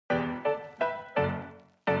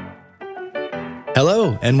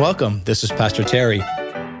Hello and welcome. This is Pastor Terry,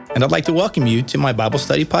 and I'd like to welcome you to my Bible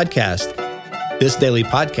study podcast. This daily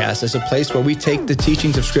podcast is a place where we take the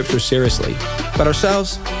teachings of Scripture seriously, but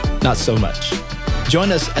ourselves, not so much.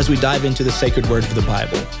 Join us as we dive into the sacred word of the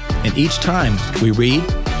Bible, and each time we read,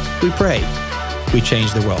 we pray, we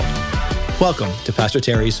change the world. Welcome to Pastor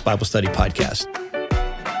Terry's Bible Study Podcast.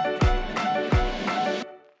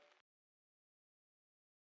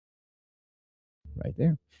 Right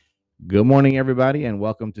there. Good morning, everybody, and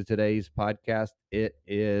welcome to today's podcast. It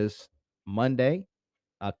is Monday,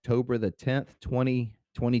 October the 10th,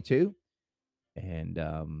 2022,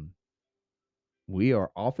 and we are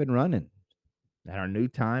off and running at our new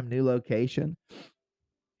time, new location.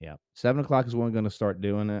 Yeah, 7 o'clock is when we're going to start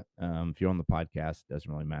doing it. If you're on the podcast, it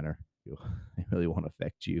doesn't really matter. It really won't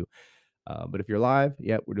affect you. But if you're live,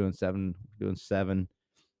 we're doing 7.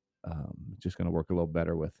 Just going to work a little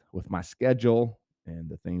better with my schedule and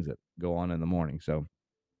the things that go on in the morning. So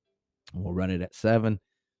we'll run it at 7.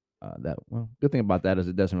 Good thing about that is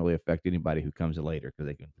it doesn't really affect anybody who comes later because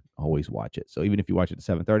they can always watch it. So even if you watch it at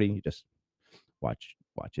 7:30, you just watch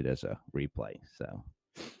it as a replay. So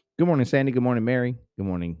good morning, Sandy. Good morning, Mary. Good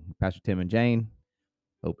morning, Pastor Tim and Jane.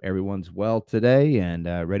 Hope everyone's well today and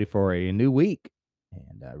ready for a new week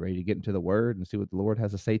and ready to get into the Word and see what the Lord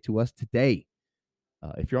has to say to us today.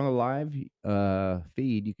 If you're on the live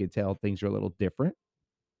feed, you can tell things are a little different.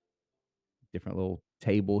 Different little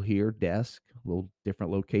table here, desk, a little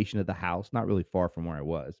different location of the house, not really far from where I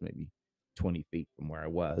was, maybe 20 feet from where I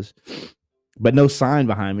was, but no sign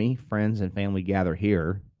behind me. Friends and family gather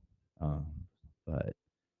here, but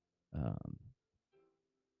I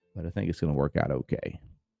think it's going to work out okay.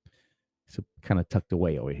 So kind of tucked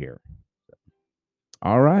away over here.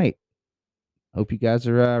 All right. Hope you guys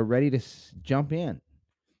are ready to jump in.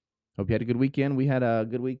 Hope you had a good weekend. We had a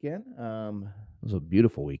good weekend. It was a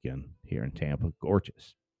beautiful weekend here in Tampa.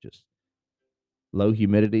 Gorgeous. Just low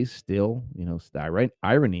humidity still. The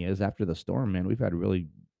irony is after the storm, man, we've had really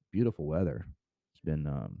beautiful weather. It's been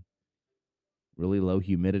really low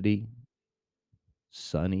humidity,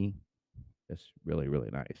 sunny. It's really, really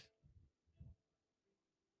nice.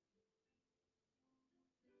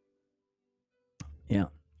 Yeah.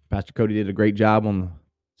 Pastor Cody did a great job on the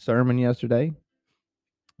sermon yesterday.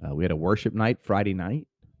 We had a worship night Friday night.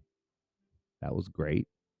 That was great.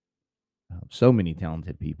 So many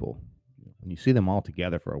talented people. When you see them all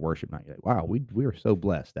together for a worship night, you're like, wow, we are so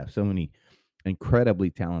blessed to have so many incredibly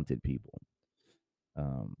talented people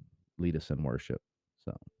lead us in worship.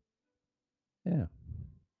 So, yeah.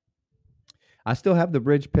 I still have the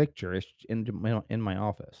bridge picture. It's in my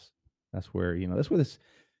office. That's where, that's where this,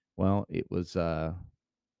 it was,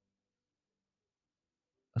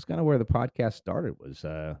 that's kind of where the podcast started, was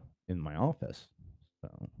in my office.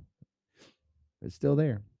 So it's still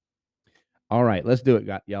there. All right, let's do it,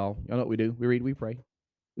 y'all. Y'all know what we do. We read, we pray,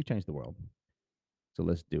 we change the world. So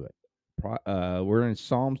let's do it. We're in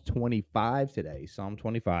Psalms 25 today, Psalm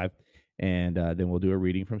 25, and then we'll do a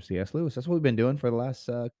reading from C.S. Lewis. That's what we've been doing for the last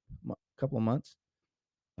couple of months,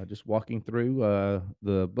 just walking through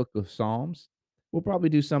the book of Psalms. We'll probably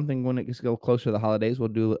do something when it gets a little closer to the holidays. We'll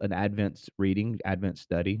do an Advent reading, Advent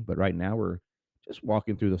study, but right now we're just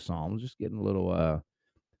walking through the Psalms, just getting a little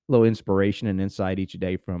inspiration and insight each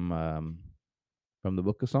day from the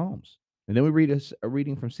book of Psalms. And then we read a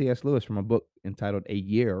reading from C.S. Lewis from a book entitled A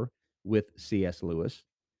Year with C.S. Lewis,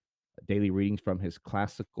 daily readings from his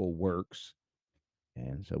classical works.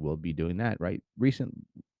 And so we'll be doing that, right? Recent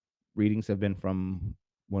readings have been from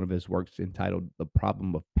one of his works entitled The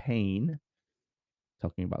Problem of Pain,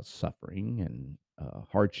 talking about suffering and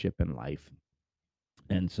hardship in life.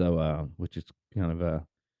 And so, which is kind of a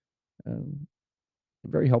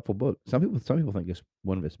very helpful book. Some people think it's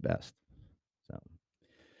one of his best. So,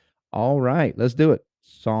 all right, let's do it.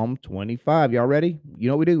 Psalm 25. Y'all ready? You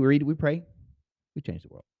know what we do? We read, we pray, we change the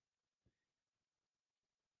world.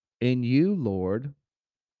 In you, Lord,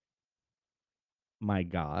 my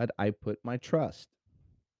God, I put my trust.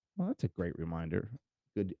 Well, that's a great reminder.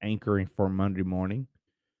 Good anchoring for Monday morning.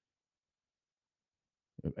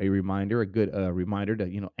 A good reminder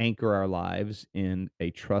to, anchor our lives in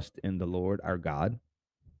a trust in the Lord, our God.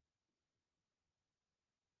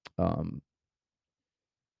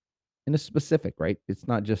 And it's specific, right? It's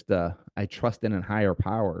not just I trust in a higher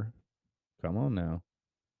power. Come on now.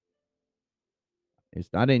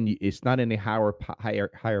 It's not in a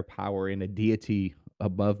higher power, in a deity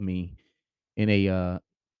above me, in a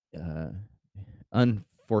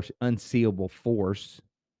unseeable force,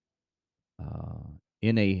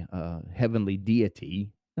 in a heavenly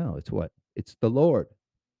deity. No, it's what? It's the Lord.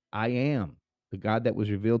 I am the God that was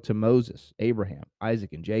revealed to Moses, Abraham,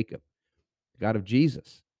 Isaac, and Jacob. God of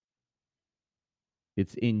Jesus.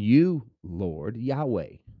 It's in you, Lord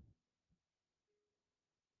Yahweh.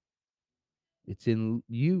 It's in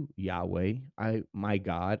you, Yahweh. My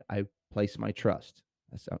God, I place my trust.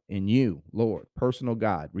 That's in you, Lord, personal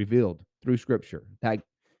God, revealed through Scripture.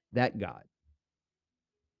 That God,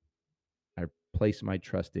 I place my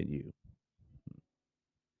trust in you.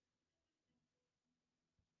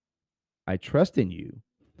 I trust in you.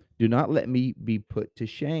 Do not let me be put to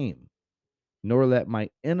shame, nor let my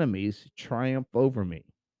enemies triumph over me.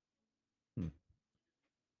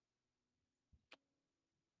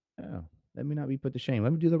 Oh, let me not be put to shame.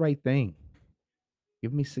 Let me do the right thing.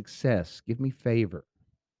 Give me success. Give me favor.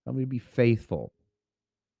 Let me be faithful.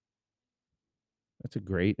 That's it's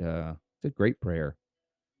a great prayer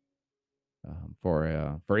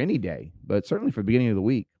for any day, but certainly for the beginning of the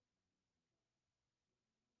week.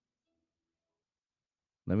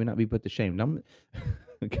 Let me not be put to shame.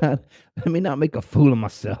 God, let me not make a fool of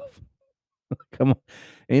myself. Come on,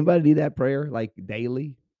 anybody need that prayer like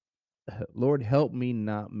daily? Lord, help me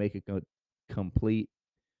not make a complete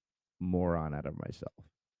moron out of myself.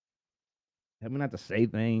 Help me not to say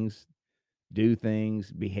things, do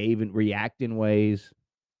things, behave and react in ways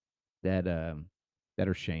that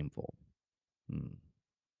are shameful.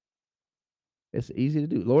 It's easy to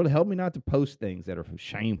do. Lord, help me not to post things that are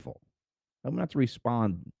shameful. Help me not to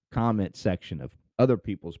respond comment section of other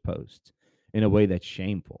people's posts in a way that's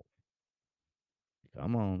shameful.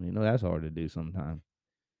 Come on, that's hard to do sometimes.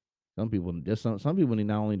 Some people need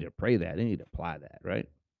not only to pray that, they need to apply that, right?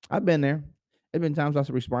 I've been there. There's been times I've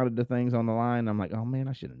responded to things on the line. I'm like, oh man,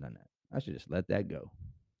 I should have done that. I should just let that go.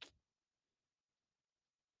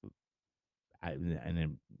 And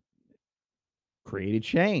then created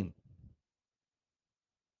shame.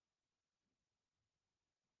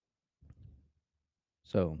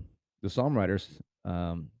 So the psalm writers,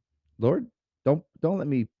 Lord, don't let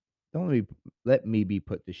me be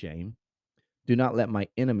put to shame. Do not let my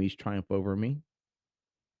enemies triumph over me.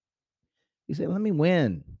 He said, let me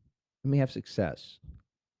win. Let me have success.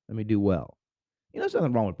 Let me do well. There's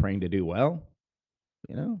nothing wrong with praying to do well.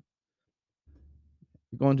 You're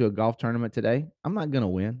going to a golf tournament today. I'm not going to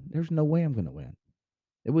win. There's no way I'm going to win.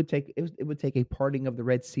 It would take a parting of the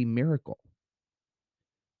Red Sea miracle.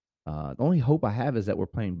 The only hope I have is that we're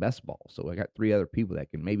playing best ball. So I got 3 other people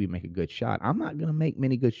that can maybe make a good shot. I'm not going to make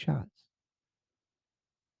many good shots.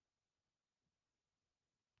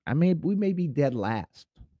 We may be dead last.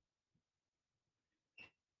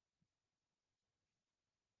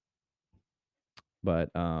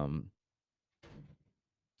 But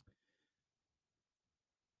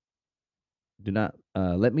do not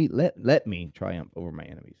let me triumph over my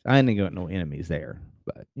enemies. I ain't got no enemies there,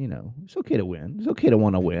 but it's okay to win. It's okay to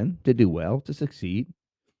want to win, to do well, to succeed.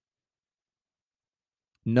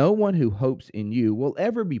 No one who hopes in you will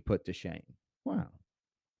ever be put to shame. Wow.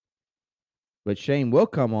 But shame will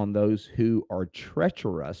come on those who are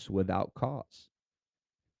treacherous without cause.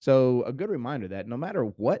 So a good reminder that no matter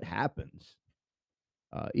what happens,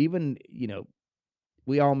 even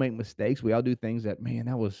we all make mistakes. We all do things that, man,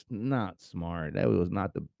 that was not smart. That was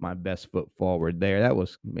not my best foot forward there. That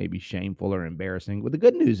was maybe shameful or embarrassing. But the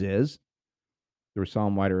good news is, the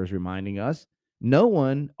psalm writer is reminding us, no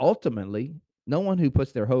one who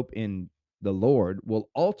puts their hope in the Lord will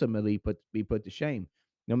ultimately be put to shame.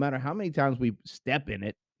 No matter how many times we step in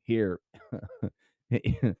it here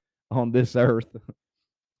on this earth,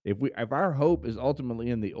 if our hope is ultimately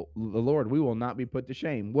in the Lord, we will not be put to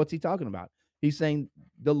shame. What's he talking about? He's saying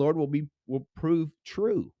the Lord will prove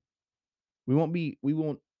true. We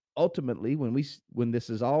won't ultimately, when this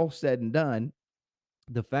is all said and done,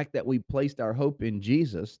 the fact that we placed our hope in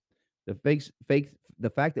Jesus, the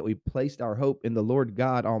fact that we placed our hope in the Lord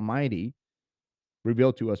God Almighty,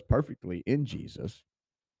 revealed to us perfectly in Jesus,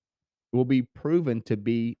 will be proven to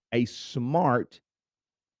be a smart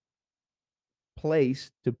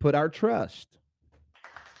place to put our trust.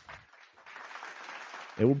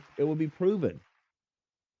 It will be proven.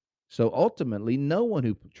 So ultimately, no one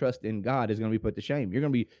who trusts in God is going to be put to shame. You're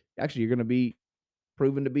going to be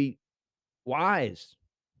proven to be wise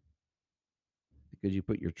because you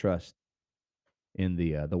put your trust in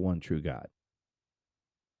the one true God.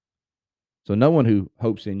 So no one who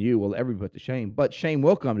hopes in you will ever be put to shame, but shame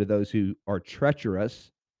will come to those who are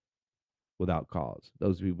treacherous without cause.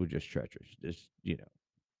 Those people just treacherous, just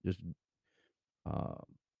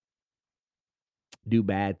do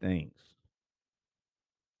bad things.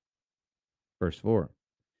 Verse 4,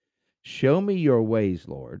 show me your ways,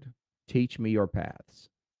 Lord. Teach me your paths.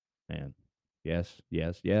 Man, yes,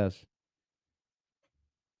 yes, yes.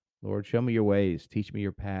 Lord, show me your ways. Teach me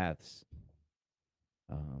your paths.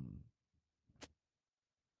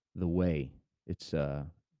 the way. It's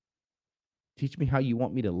teach me how you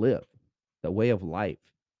want me to live, the way of life.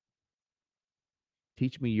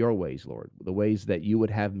 Teach me your ways, Lord, the ways that you would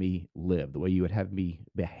have me live, the way you would have me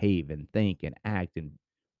behave and think and act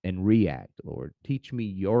and react, Lord. Teach me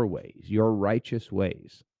your ways, your righteous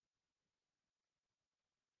ways.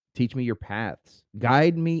 Teach me your paths.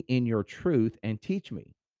 Guide me in your truth and teach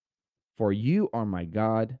me. For you are my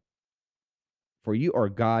God. For you are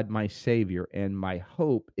God, my Savior, and my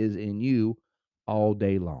hope is in you all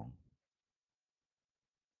day long.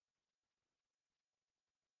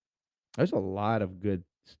 There's a lot of good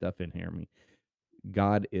stuff in here. I mean,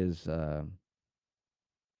 God is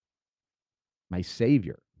my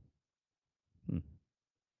Savior. Hmm.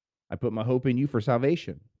 I put my hope in you for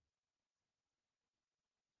salvation.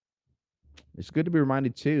 It's good to be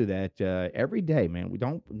reminded too that every day, man, we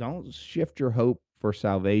don't shift your hope for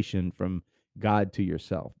salvation from God to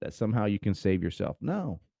yourself. That somehow you can save yourself.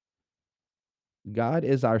 No, God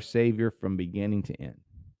is our Savior from beginning to end.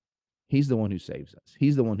 He's the one who saves us.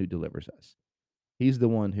 He's the one who delivers us. He's the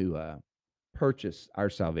one who purchased our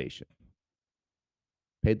salvation,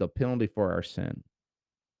 paid the penalty for our sin,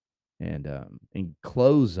 and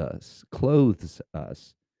clothes us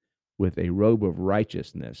with a robe of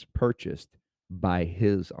righteousness purchased by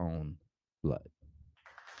His own blood.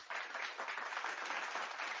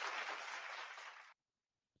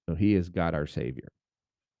 So He is God our Savior.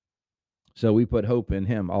 So we put hope in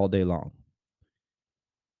Him all day long.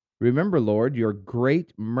 Remember, Lord, your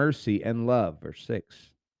great mercy and love, verse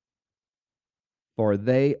 6, for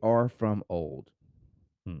they are from old.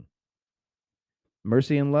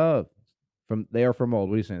 Mercy and love, they are from old.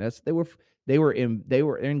 What are you saying? They were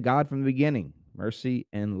in God from the beginning. Mercy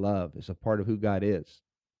and love is a part of who God is.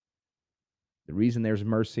 The reason there's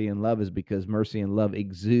mercy and love is because mercy and love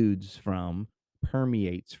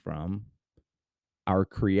permeates from our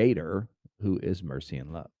Creator, who is mercy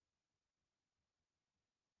and love.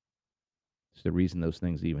 It's the reason those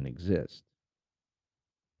things even exist.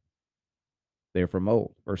 They're from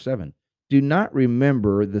old. Verse 7. Do not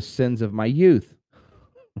remember the sins of my youth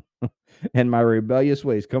and my rebellious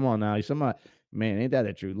ways. Come on now. Somebody, man, ain't that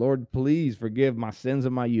the truth? Lord, please forgive my sins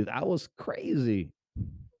of my youth. I was crazy.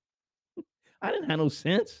 I didn't have no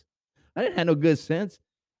sense. I didn't have no good sense.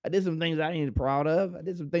 I did some things I ain't proud of. I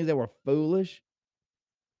did some things that were foolish.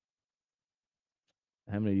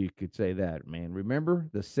 How many of you could say that, man? Remember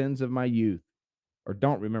the sins of my youth, or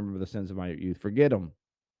don't remember the sins of my youth. Forget them.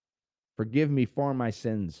 Forgive me for my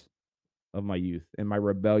sins of my youth and my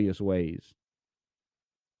rebellious ways.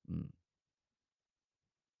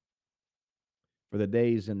 For the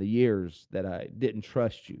days and the years that I didn't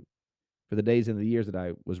trust you. For the days and the years that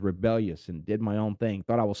I was rebellious and did my own thing.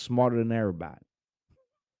 Thought I was smarter than everybody.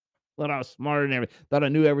 Thought I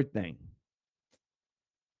knew everything.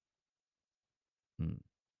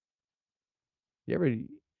 You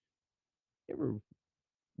ever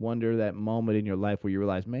wonder that moment in your life where you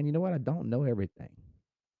realize, man, you know what? I don't know everything.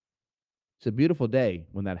 It's a beautiful day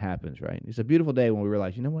when that happens, right? It's a beautiful day when we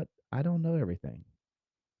realize, you know what? I don't know everything.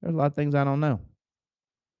 There's a lot of things I don't know.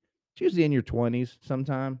 It's usually in your 20s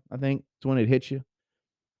sometime, I think. It's when it hits you,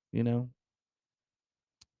 you know.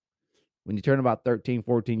 When you turn about 13,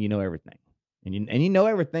 14, you know everything. And you know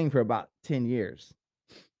everything for about 10 years.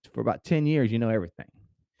 For about 10 years, you know everything.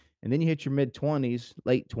 And then you hit your mid-20s,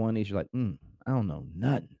 late 20s, you're like, I don't know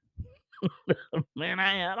nothing. Man,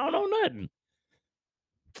 I don't know nothing.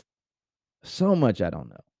 So much I don't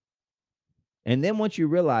know. And then once you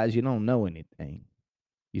realize you don't know anything,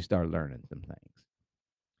 you start learning some things.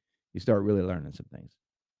 You start really learning some things.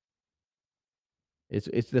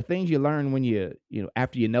 It's the things you learn when you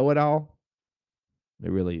after you know it all,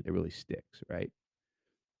 it really sticks, right?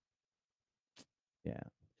 Yeah.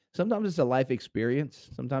 Sometimes it's a life experience.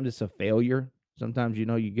 Sometimes it's a failure. Sometimes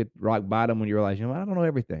you get rock bottom when you realize, I don't know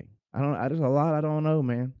everything. There's a lot I don't know,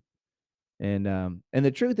 man. And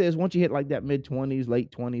the truth is, once you hit like that mid-20s,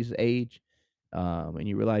 late 20s age, and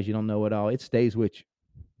you realize you don't know it all, it stays with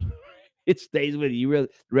you. It stays with you. You really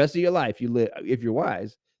the rest of your life you live, if you're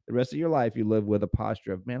wise, the rest of your life you live with a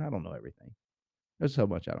posture of, man, I don't know everything. There's so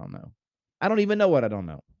much I don't know. I don't even know what I don't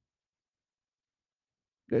know.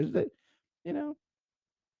 There's the you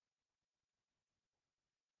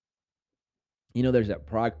know, there's that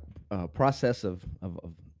process of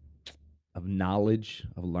knowledge,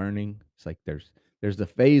 of learning. It's like there's the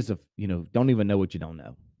phase of, don't even know what you don't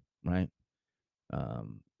know, right?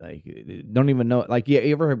 Like, don't even know, like, you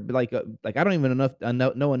ever, like, I don't even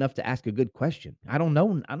know enough to ask a good question. I don't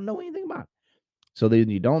know anything about it. So then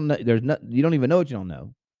you don't know, you don't even know what you don't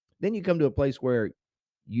know. Then you come to a place where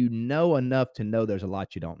you know enough to know there's a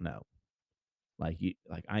lot you don't know.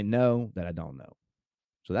 Like I know that I don't know.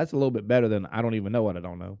 So that's a little bit better than I don't even know what I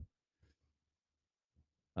don't know.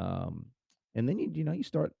 Um, and then you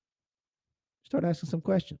start asking some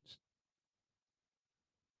questions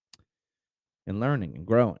and learning and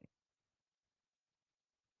growing.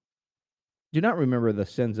 Do not remember the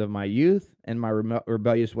sins of my youth and my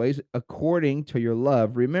rebellious ways. According to your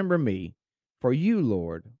love, remember me, for you,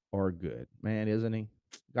 Lord, are good. Man, isn't he?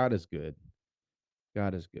 God is good.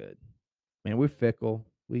 God is good. Man, we're fickle.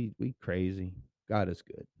 We crazy. God is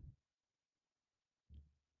good.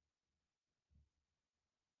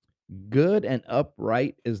 Good and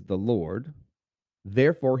upright is the Lord.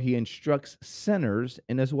 Therefore, he instructs sinners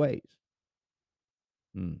in his ways.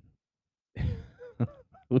 Hmm.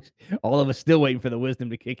 All of us still waiting for the wisdom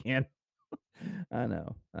to kick in. I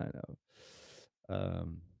know. I know.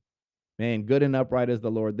 Man, good and upright is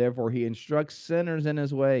the Lord. Therefore, he instructs sinners in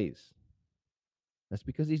his ways. That's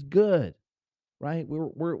because he's good, right?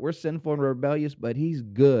 We're sinful and rebellious, but he's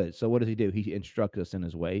good. So what does he do? He instructs us in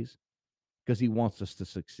his ways because he wants us to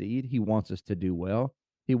succeed. He wants us to do well.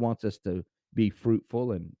 He wants us to be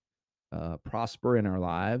fruitful and prosper in our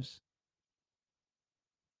lives.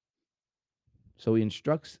 So he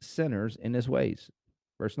instructs sinners in his ways.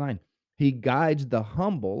 Verse 9, he guides the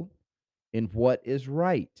humble in what is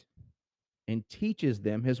right and teaches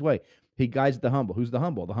them his way. He guides the humble. Who's the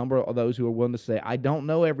humble? The humble are those who are willing to say, I don't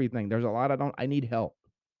know everything. There's a lot I need help.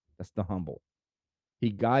 That's the humble. He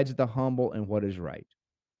guides the humble in what is right.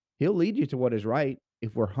 He'll lead you to what is right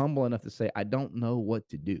if we're humble enough to say, I don't know what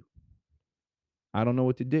to do. I don't know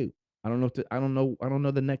what to do. I don't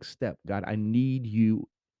know the next step. God, I need you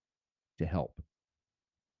to help.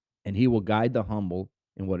 And he will guide the humble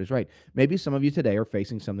in what is right. Maybe some of you today are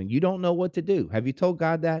facing something you don't know what to do. Have you told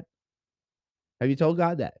God that? Have you told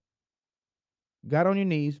God that? Got on your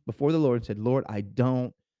knees before the Lord and said, Lord, I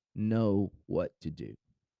don't know what to do.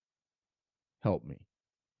 Help me.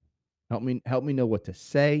 Help me know what to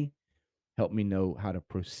say. Help me know how to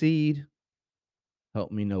proceed.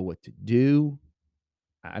 Help me know what to do.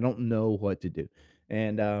 I don't know what to do.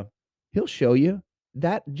 And he'll show you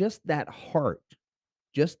that heart,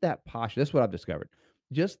 just that posture. That's what I've discovered.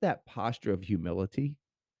 Just that posture of humility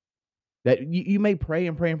that you may pray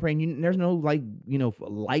and pray and pray, and there's no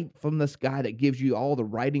light from the sky that gives you all the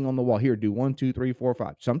writing on the wall. Here, do 1, 2, 3, 4,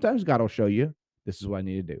 5. Sometimes God will show you this is what I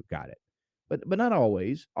need to do. Got it. But not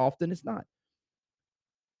always. Often it's not.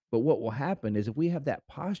 But what will happen is if we have that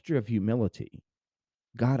posture of humility,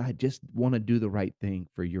 God, I just want to do the right thing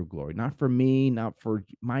for your glory, not for me, not for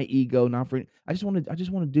my ego, not for. I just want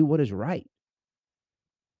to do what is right.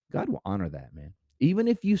 God will honor that, man. Even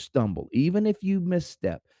if you stumble, even if you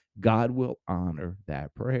misstep, God will honor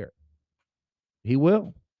that prayer. He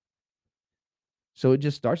will. So it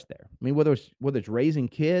just starts there. I mean, whether it's raising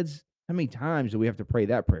kids, how many times do we have to pray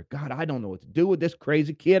that prayer? God, I don't know what to do with this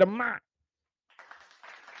crazy kid of mine.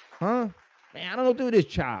 Huh? Man, I don't know what to do with this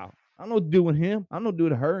child. I don't know what to do with him. I don't know what to do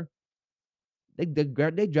with her.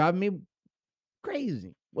 They drive me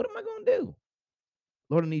crazy. What am I going to do?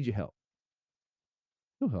 Lord, I need your help.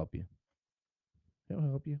 He'll help you. He'll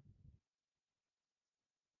help you.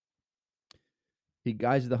 He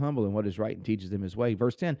guides the humble in what is right and teaches them his way.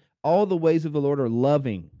 Verse 10, all the ways of the Lord are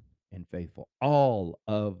loving and faithful. All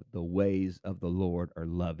of the ways of the Lord are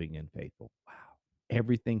loving and faithful. Wow.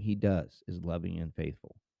 Everything he does is loving and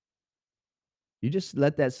faithful. You just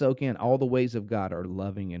let that soak in. All the ways of God are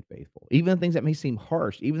loving and faithful. Even the things that may seem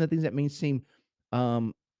harsh, even the things that may seem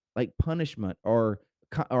like punishment or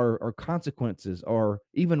consequences or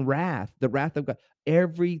even wrath, the wrath of God.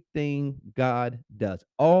 Everything God does,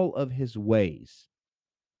 all of his ways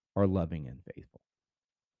are loving and faithful.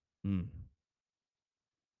 Mm.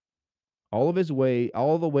 All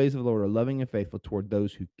the ways of the Lord are loving and faithful toward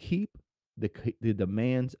those who keep the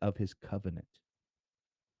demands of his covenant.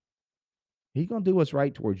 He's going to do what's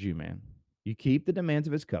right towards you, man. You keep the demands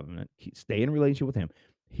of his covenant, stay in relationship with him.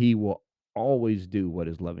 He will always do what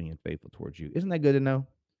is loving and faithful towards you. Isn't that good to know?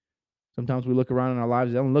 Sometimes we look around in our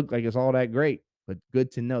lives, it don't look like it's all that great, but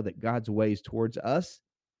good to know that God's ways towards us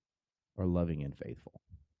are loving and faithful.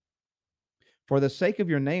 For the sake of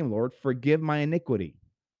your name, Lord, forgive my iniquity,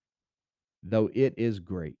 though it is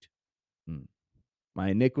great. My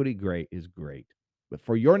iniquity is great. But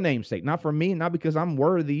for your name's sake, not for me, not because I'm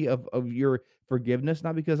worthy of your forgiveness,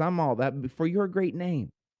 not because I'm all that, but for your great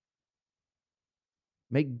name.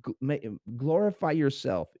 Glorify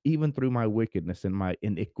yourself even through my wickedness and my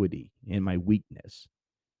iniquity and my weakness.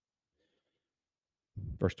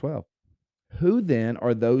 Verse 12. Who then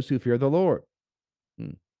are those who fear the Lord?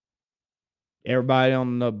 Everybody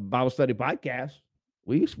on the Bible Study Podcast,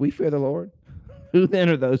 we fear the Lord. Who then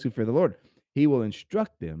are those who fear the Lord? He will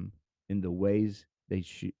instruct them in the ways they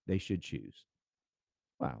should choose.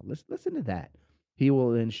 Wow, let's listen to that. He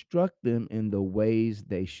will instruct them in the ways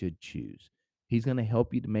they should choose. He's going to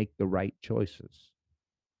help you to make the right choices.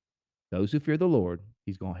 Those who fear the Lord,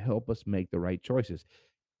 he's going to help us make the right choices.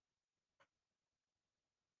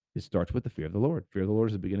 It starts with the fear of the Lord. Fear of the Lord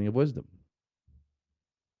is the beginning of wisdom.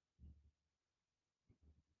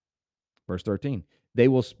 Verse 13, they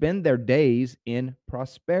will spend their days in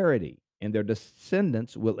prosperity, and their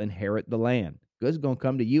descendants will inherit the land. Good's going to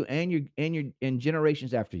come to you and your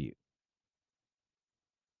generations after you.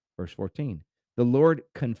 Verse 14, the Lord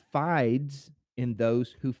confides in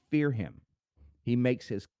those who fear him. He makes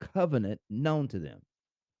his covenant known to them.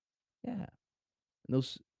 Yeah. In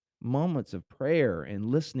those moments of prayer and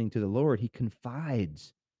listening to the Lord, he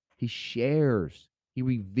confides, he shares, he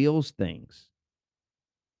reveals things.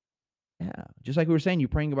 Yeah. Just like we were saying, you're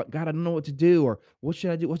praying about, God, I don't know what to do, or what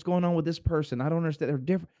should I do? What's going on with this person? I don't understand. They're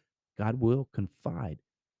different. God will confide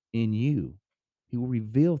in you. He will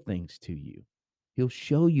reveal things to you. He'll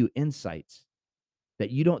show you insights that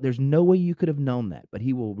you don't, there's no way you could have known that, but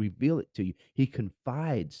he will reveal it to you. He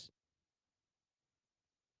confides.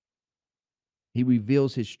 He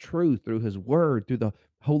reveals his truth through his word, through the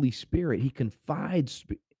Holy Spirit. He confides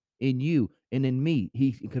in you and in me.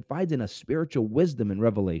 He confides in us spiritual wisdom and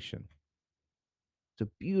revelation. It's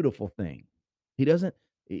a beautiful thing. He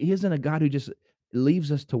isn't a God who just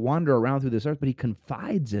leaves us to wander around through this earth, but he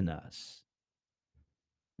confides in us.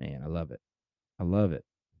 Man, I love it. I love it.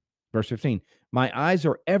 Verse 15, my eyes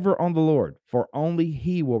are ever on the Lord, for only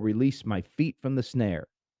he will release my feet from the snare.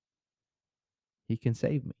 He can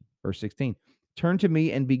save me. Verse 16, turn to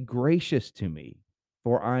me and be gracious to me,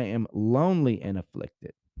 for I am lonely and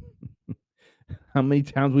afflicted. How many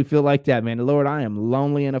times we feel like that, man? Lord, I am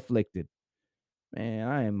lonely and afflicted. Man,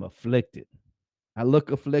 I am afflicted. I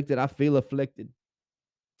look afflicted. I feel afflicted.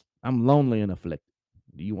 I'm lonely and afflicted.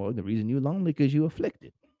 The reason you're lonely because you're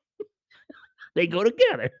afflicted. They go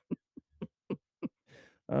together.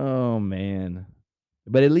 Oh, man.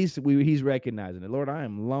 But at least he's recognizing it. Lord, I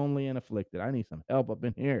am lonely and afflicted. I need some help up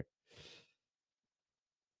in here.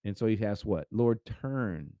 And so he asks what? Lord,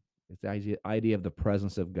 turn. It's the idea of the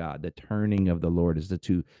presence of God. The turning of the Lord is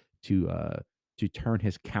to turn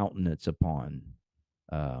his countenance upon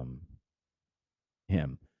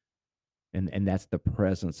him. And that's the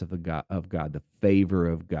presence of God, the favor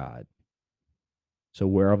of God. So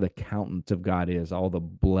wherever the countenance of God is, all the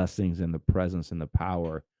blessings and the presence and the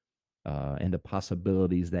power and the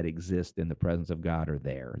possibilities that exist in the presence of God are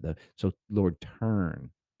there. So Lord,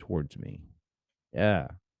 turn towards me. Yeah.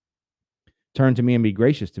 Turn to me and be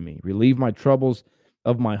gracious to me. Relieve my troubles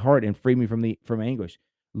of my heart and free me from anguish.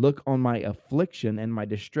 Look on my affliction and my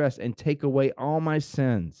distress and take away all my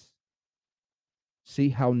sins. See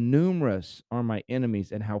how numerous are my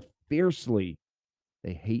enemies and how fiercely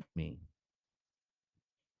they hate me.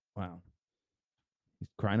 Wow. He's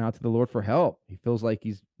crying out to the Lord for help. He feels like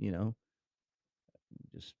he's,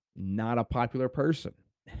 just not a popular person.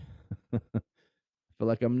 I feel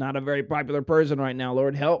like I'm not a very popular person right now.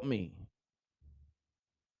 Lord, help me.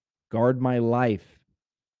 Guard my life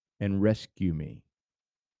and rescue me.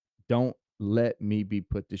 Don't let me be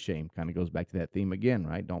put to shame. Kind of goes back to that theme again,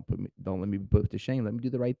 right? Don't let me be put to shame. Let me do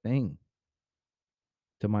the right thing.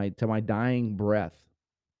 To my dying breath,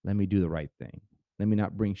 let me do the right thing. Let me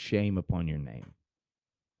not bring shame upon your name.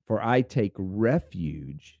 For I take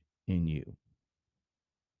refuge in you.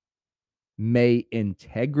 May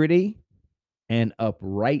integrity and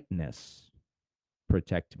uprightness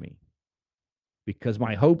protect me, because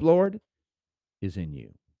my hope, Lord, is in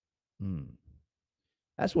you.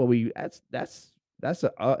 That's what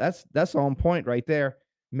that's on point right there.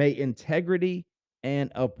 May integrity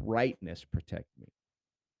and uprightness protect me.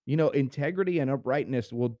 Integrity and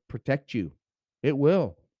uprightness will protect you. It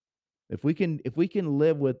will. If we can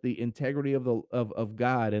live with the integrity of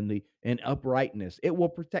God and uprightness, it will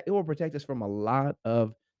protect us from a lot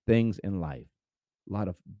of things in life. A lot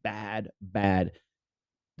of bad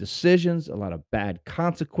decisions, a lot of bad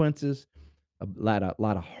consequences, a lot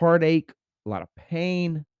of heartache, a lot of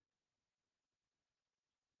pain.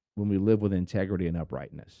 When we live with integrity and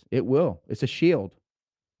uprightness, it will. It's a shield.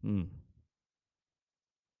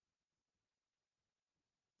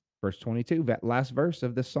 Verse 22, that last verse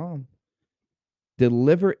of this psalm.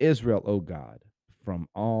 Deliver Israel, O God, from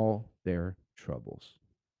all their troubles.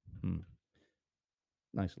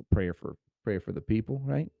 Nice little prayer for the people,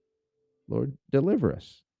 right? Lord, deliver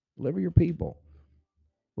us. Deliver your people.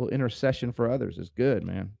 A little intercession for others is good,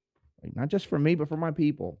 man. Like, not just for me, but for my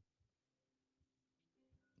people.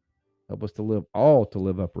 Help us to live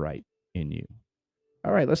upright in you.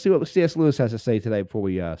 All right, let's see what C.S. Lewis has to say today before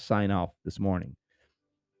we sign off this morning.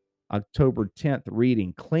 October 10th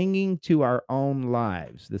reading, Clinging to Our Own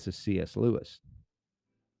Lives. This is C.S. Lewis.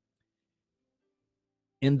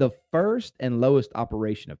 In the first and lowest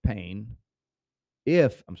operation of pain,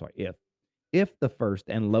 if the first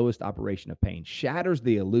and lowest operation of pain shatters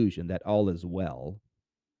the illusion that all is well,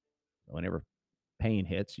 whenever pain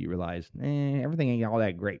hits, you realize, everything ain't all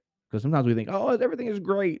that great. Because sometimes we think, oh, everything is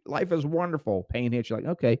great. Life is wonderful. Pain hits, you're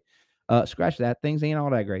like, okay, scratch that. Things ain't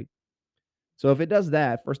all that great. So if it does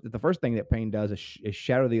that, the first thing that pain does is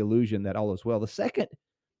shatter the illusion that all is well. The second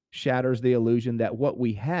shatters the illusion that what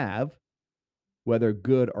we have, whether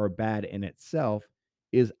good or bad in itself,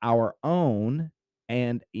 is our own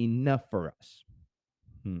and enough for us.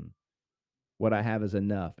 What I have is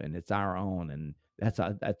enough, and it's our own, and that's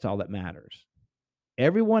all that matters.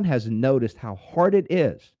 Everyone has noticed how hard it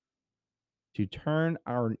is to turn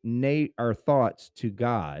our thoughts to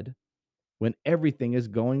God when everything is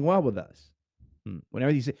going well with us.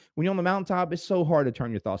 When you're on the mountaintop, it's so hard to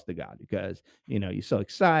turn your thoughts to God because you're so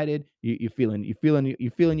excited. You're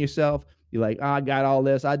feeling yourself. You're like, I got all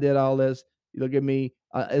this. I did all this. Look at me.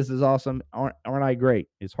 This is awesome. Aren't I great?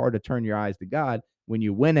 It's hard to turn your eyes to God when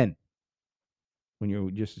you're winning, when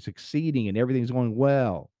you're just succeeding and everything's going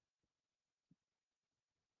well.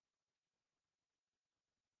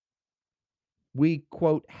 We,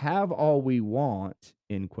 quote, have all we want,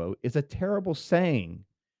 end quote, is a terrible saying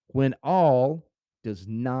when all does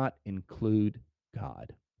not include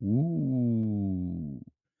God. Ooh.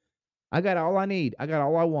 I got all I need. I got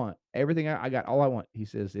all I want. Everything I got all I want. He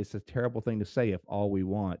says it's a terrible thing to say if all we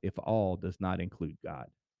want, if all does not include God.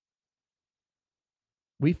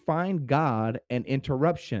 We find God an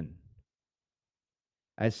interruption.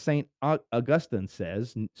 As St. Augustine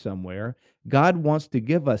says somewhere, God wants to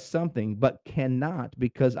give us something, but cannot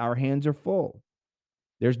because our hands are full.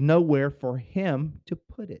 There's nowhere for him to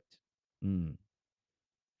put it.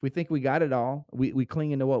 We think we got it all. We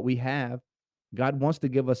cling into what we have. God wants to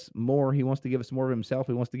give us more. He wants to give us more of himself.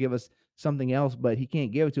 He wants to give us something else, but he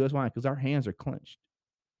can't give it to us. Why? Because our hands are clenched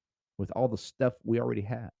with all the stuff we already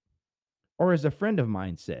have. Or as a friend of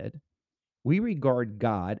mine said, we regard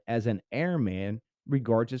God as an airman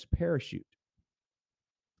regards his parachute.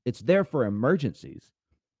 It's there for emergencies,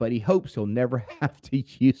 but he hopes he'll never have to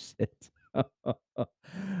use it. Oh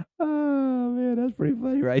man, that's pretty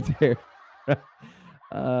funny right there.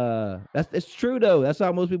 It's true though. That's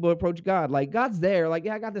how most people approach God. Like God's there. Like,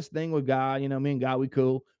 yeah, I got this thing with God. Me and God, we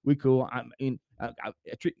cool. I mean, I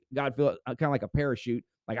treat God feel kind of like a parachute.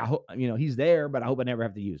 Like I hope He's there, but I hope I never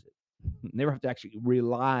have to use it. Never have to actually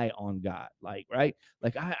rely on God. Like right.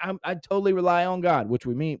 Like I totally rely on God. Which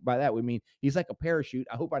we mean by that we mean He's like a parachute.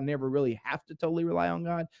 I hope I never really have to totally rely on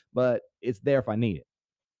God, but it's there if I need it.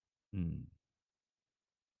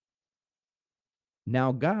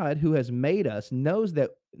 Now God, who has made us, knows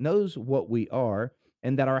what we are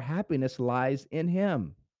and that our happiness lies in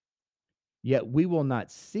him. Yet we will not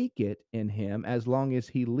seek it in him as long as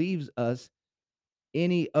he leaves us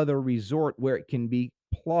any other resort where it can be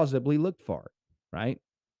plausibly looked for, right?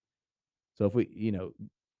 So if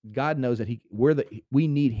God knows that we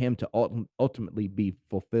need him to ultimately be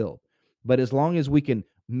fulfilled. But as long as we can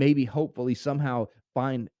maybe hopefully somehow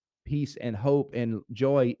find peace and hope and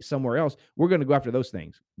joy somewhere else, we're going to go after those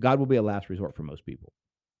things. God will be a last resort for most people.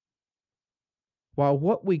 While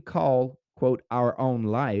what we call, quote, our own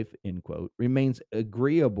life, end quote, remains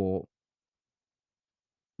agreeable,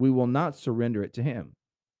 we will not surrender it to him.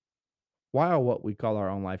 While what we call our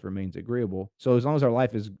own life remains agreeable. So as long as our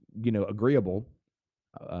life is, agreeable,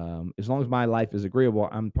 as long as my life is agreeable,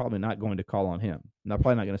 I'm probably not going to call on him. I'm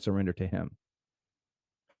probably not going to surrender to him.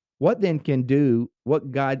 What then can God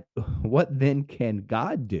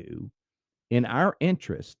do in our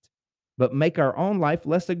interest, but make our own life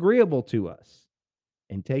less agreeable to us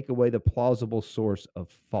and take away the plausible source of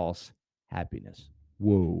false happiness?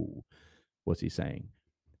 Whoa. What's he saying?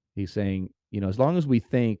 He's saying, as long as we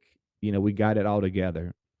think, we got it all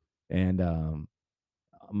together and,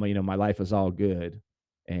 my life is all good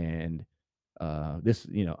and this,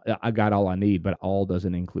 I got all I need, but all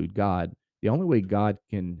doesn't include God. The only way God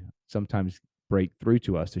can sometimes break through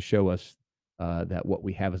to us to show us that what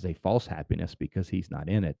we have is a false happiness because He's not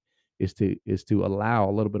in it is to allow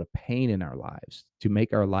a little bit of pain in our lives to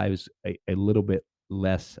make our lives a little bit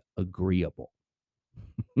less agreeable.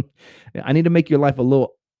 I need to make your life a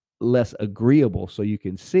little less agreeable so you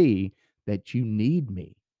can see that you need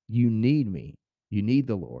me. You need me. You need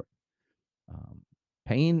the Lord.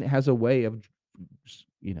 Pain has a way of,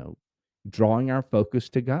 drawing our focus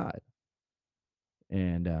to God,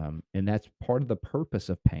 and that's part of the purpose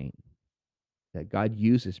of pain. that God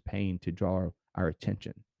uses pain to draw our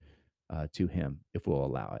attention to him if we'll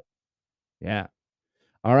allow it. Yeah.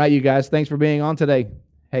 All right, you guys, thanks for being on today.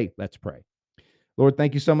 Hey, let's pray. Lord,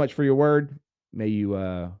 thank you so much for your word. May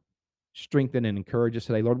you strengthen and encourage us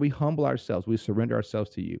today. Lord, we humble ourselves. We surrender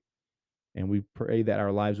ourselves to you. And we pray that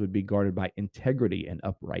our lives would be guarded by integrity and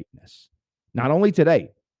uprightness. Not only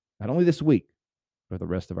today, not only this week, but the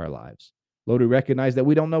rest of our lives. Lord, we recognize that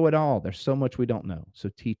we don't know it all. There's so much we don't know. So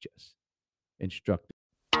teach us, instruct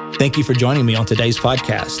us. Thank you for joining me on today's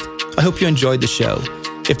podcast. I hope you enjoyed the show.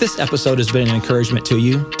 If this episode has been an encouragement to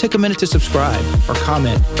you, take a minute to subscribe or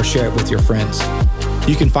comment or share it with your friends.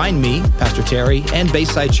 You can find me, Pastor Terry, and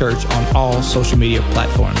Bayside Church on all social media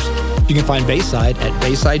platforms. You can find Bayside at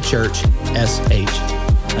Bayside Church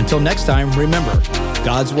SH. Until next time, remember,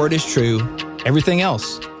 God's word is true. Everything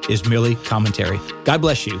else is merely commentary. God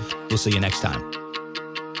bless you. We'll see you next time.